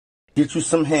Get you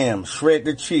some ham, shred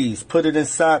the cheese, put it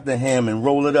inside the ham and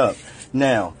roll it up.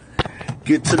 Now,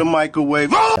 get to the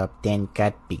microwave. Top 10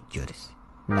 cat pictures.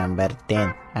 Number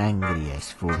 10, angry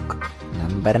as fuck.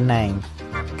 Number 9,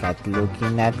 cat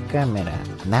looking at camera.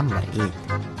 Number 8,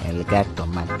 el gato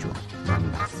macho.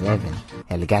 Number 7,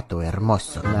 el gato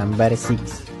hermoso. Number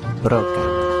 6,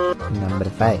 bro cat. Number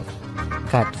 5,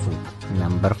 cat food.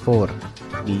 Number 4,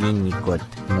 Linicot.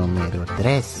 Numero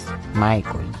 3,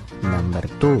 Michael. Number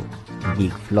 2,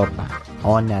 Big Flopa.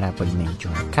 Honorable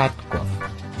mention, cat cough.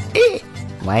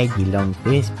 Why the long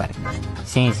face partner?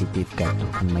 Sensitive cat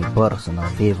and my personal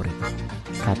favorite,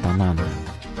 Katanana.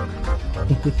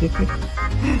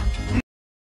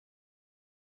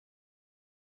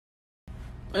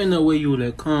 Ain't no way you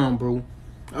that calm, bro.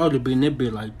 I would have been that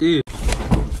bit like this.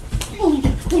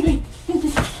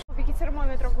 Кубики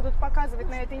термометров будут показывать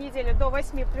на этой неделе до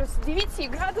 8 плюс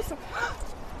 9 градусов.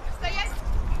 Стоять!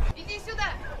 Иди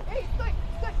сюда! Эй, стой!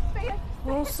 Стой! Стоять!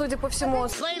 Ну, судя по всему...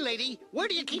 Slay lady, where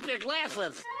do you keep your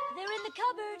glasses? They're in the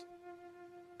cupboard.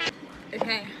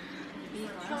 Okay.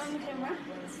 Turn the camera.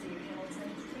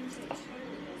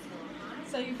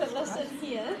 So you put this in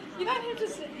here. You don't have to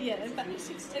sit, yeah, but and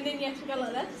then you have to go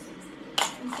like this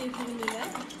and see if you can do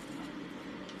that.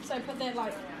 So put that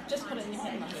like, just put it in your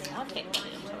hand. Okay.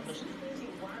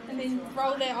 And then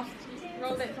roll that off,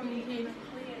 roll that from your head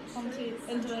onto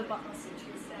into the box,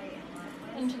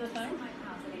 into the thing.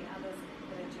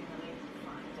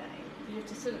 You have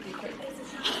to sit it quick.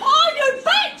 Oh, you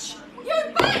bitch! You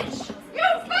bitch! You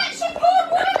bitch! You poured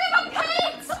water in my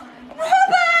pants!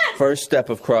 Robert! First step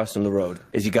of crossing the road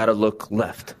is you gotta look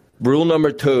left. Rule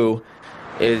number 2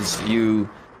 is you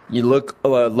look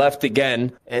left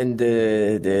again, and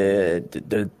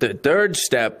the third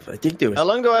step, I think there was... How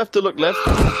long do I have to look left?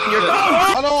 You're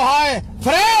gone! Hello, hi!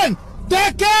 Friend!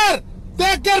 Take care!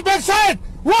 Take care, backside!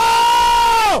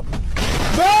 Whoa!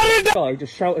 Very The guy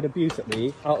just shouted abuse at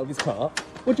me out of his car.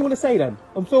 What do you want to say then?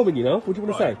 I'm filming you now. What do you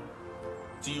want to say?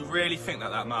 Do you really think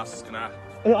that mask is gonna...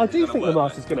 I do think the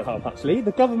mask is going to help, actually.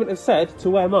 The government has said to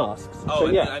wear masks. Oh,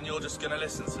 so, yeah. And you're just going to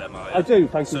listen to them, are you? I do,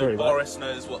 thank you very much. So Boris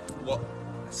knows what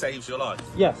saves your life?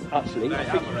 Yes, actually, mate, I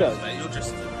think he does. Mate, you're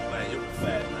just... Mate, you're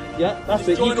fair, mate. Yeah, that's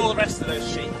it. Join all the rest of those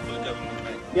sheep for the government,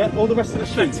 mate. Yeah, all the rest of the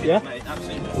sheep, yeah? Mate,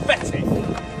 absolutely pathetic.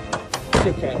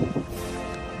 Dickhead.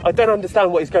 I don't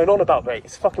understand what he's going on about, mate.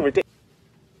 It's fucking ridiculous.